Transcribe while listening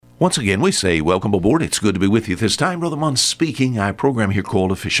Once again, we say welcome aboard. It's good to be with you this time. Brother Munn speaking. Our program here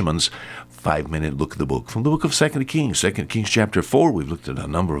called A Fisherman's 5-Minute Look at the Book. From the book of 2 Kings, 2 Kings chapter 4. We've looked at a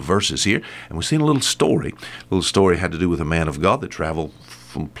number of verses here, and we've seen a little story. A little story had to do with a man of God that traveled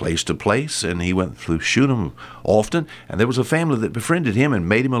from place to place, and he went through Shunem often, and there was a family that befriended him and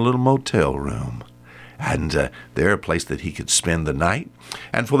made him a little motel room. And there, a place that he could spend the night.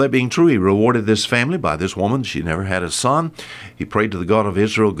 And for that being true, he rewarded this family by this woman. She never had a son. He prayed to the God of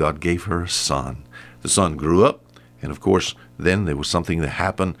Israel. God gave her a son. The son grew up, and of course, then there was something that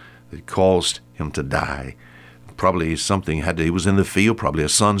happened that caused him to die. Probably something he was in the field, probably a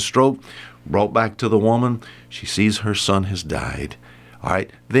sunstroke, brought back to the woman. She sees her son has died. All right,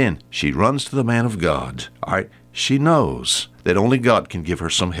 then she runs to the man of God. All right, she knows that only God can give her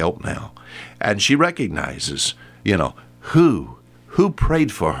some help now. And she recognizes, who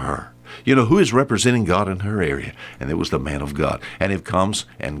prayed for her, who is representing God in her area. And it was the man of God. And it comes,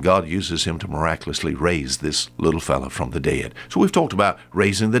 and God uses him to miraculously raise this little fella from the dead. So we've talked about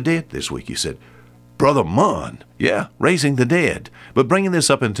raising the dead this week. You said, Brother Munn, raising the dead. But bringing this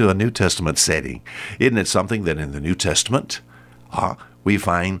up into a New Testament setting, isn't it something that in the New Testament, we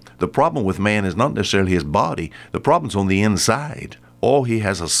find the problem with man is not necessarily his body. The problem's on the inside. He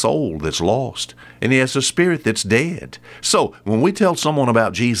has a soul that's lost, and he has a spirit that's dead. So when we tell someone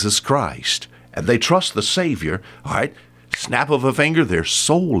about Jesus Christ, and they trust the Savior, all right, snap of a finger, their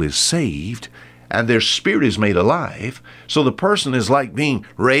soul is saved, and their spirit is made alive. So the person is like being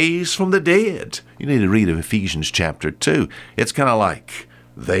raised from the dead. You need to read Ephesians chapter 2. It's kind of like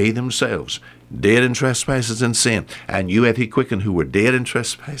they themselves, dead in trespasses and sin, and you hath he quickened who were dead in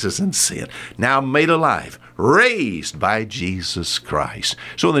trespasses and sin, now made alive, raised by Jesus Christ.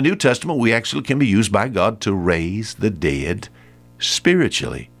 So in the New Testament, we actually can be used by God to raise the dead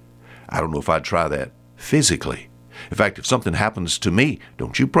spiritually. I don't know if I'd try that physically. In fact, if something happens to me,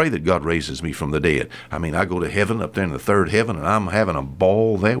 don't you pray that God raises me from the dead. I mean, I go to heaven, up there in the third heaven, and I'm having a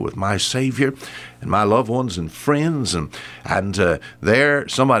ball there with my Savior and my loved ones and friends, and there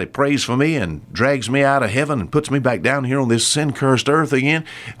somebody prays for me and drags me out of heaven and puts me back down here on this sin-cursed earth again.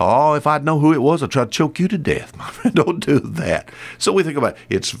 If I'd know who it was, I'd try to choke you to death. My friend, don't do that. So we think about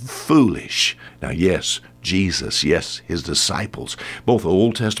it's foolish. Now, yes, Jesus, yes, his disciples, both the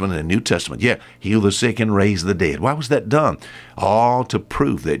Old Testament and New Testament, heal the sick and raise the dead. Why was that done? All to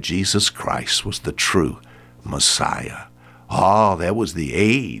prove that Jesus Christ was the true Messiah. That was the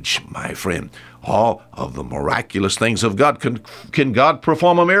age, my friend. All of the miraculous things of God. Can God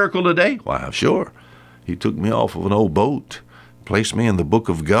perform a miracle today? Why, sure. He took me off of an old boat, placed me in the book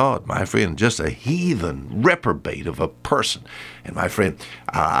of God, my friend, just a heathen reprobate of a person. And my friend,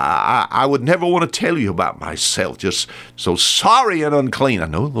 I would never want to tell you about myself, just so sorry and unclean. I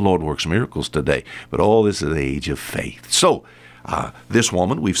know the Lord works miracles today, but all this is the age of faith. So this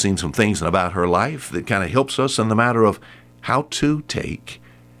woman, we've seen some things about her life that kind of helps us in the matter of how to take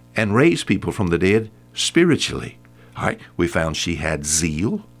and raise people from the dead spiritually. All right, we found she had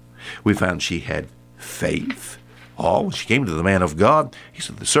zeal. We found she had faith. When she came to the man of God, he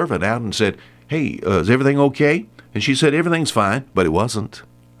sent the servant out and said, hey, is everything okay? And she said, everything's fine, but it wasn't.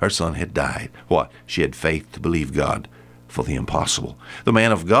 Her son had died. What? She had faith to believe God for the impossible. The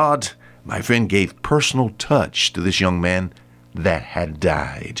man of God, my friend, gave personal touch to this young man that had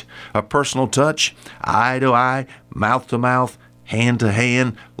died. A personal touch, eye to eye, mouth to mouth, hand to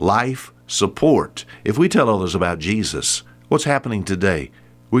hand, life support. If we tell others about Jesus, what's happening today?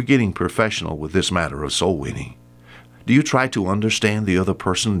 We're getting professional with this matter of soul winning. Do you try to understand the other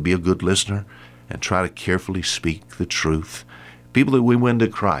person and be a good listener and try to carefully speak the truth? People that we win to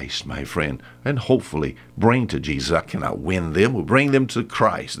Christ, my friend, and hopefully bring to Jesus. I cannot win them. We'll bring them to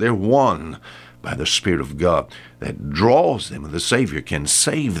Christ. They're won by the Spirit of God that draws them, and the Savior can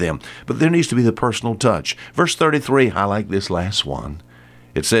save them. But there needs to be the personal touch. Verse 33, I like this last one.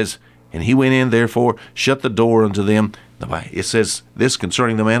 It says, and he went in, therefore, shut the door unto them. It says this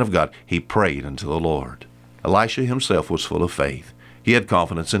concerning the man of God. He prayed unto the Lord. Elisha himself was full of faith. He had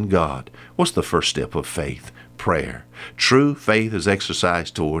confidence in God. What's the first step of faith? Prayer. True faith is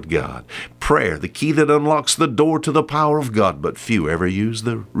exercised toward God. Prayer, the key that unlocks the door to the power of God, but few ever use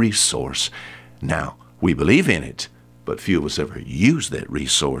the resource. Now, we believe in it, but few of us ever use that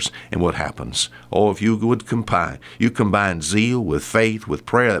resource. And what happens? If you would combine zeal with faith, with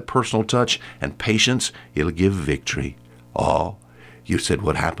prayer, that personal touch, and patience, it'll give victory. You said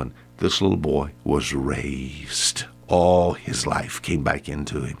what happened? This little boy was raised. All his life came back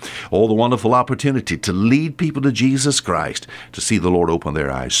into him. The wonderful opportunity to lead people to Jesus Christ, to see the Lord open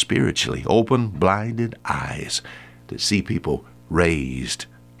their eyes spiritually, open blinded eyes, to see people raised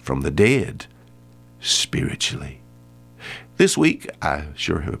from the dead spiritually. This week, I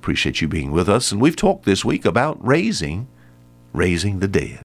sure appreciate you being with us, and we've talked this week about raising the dead.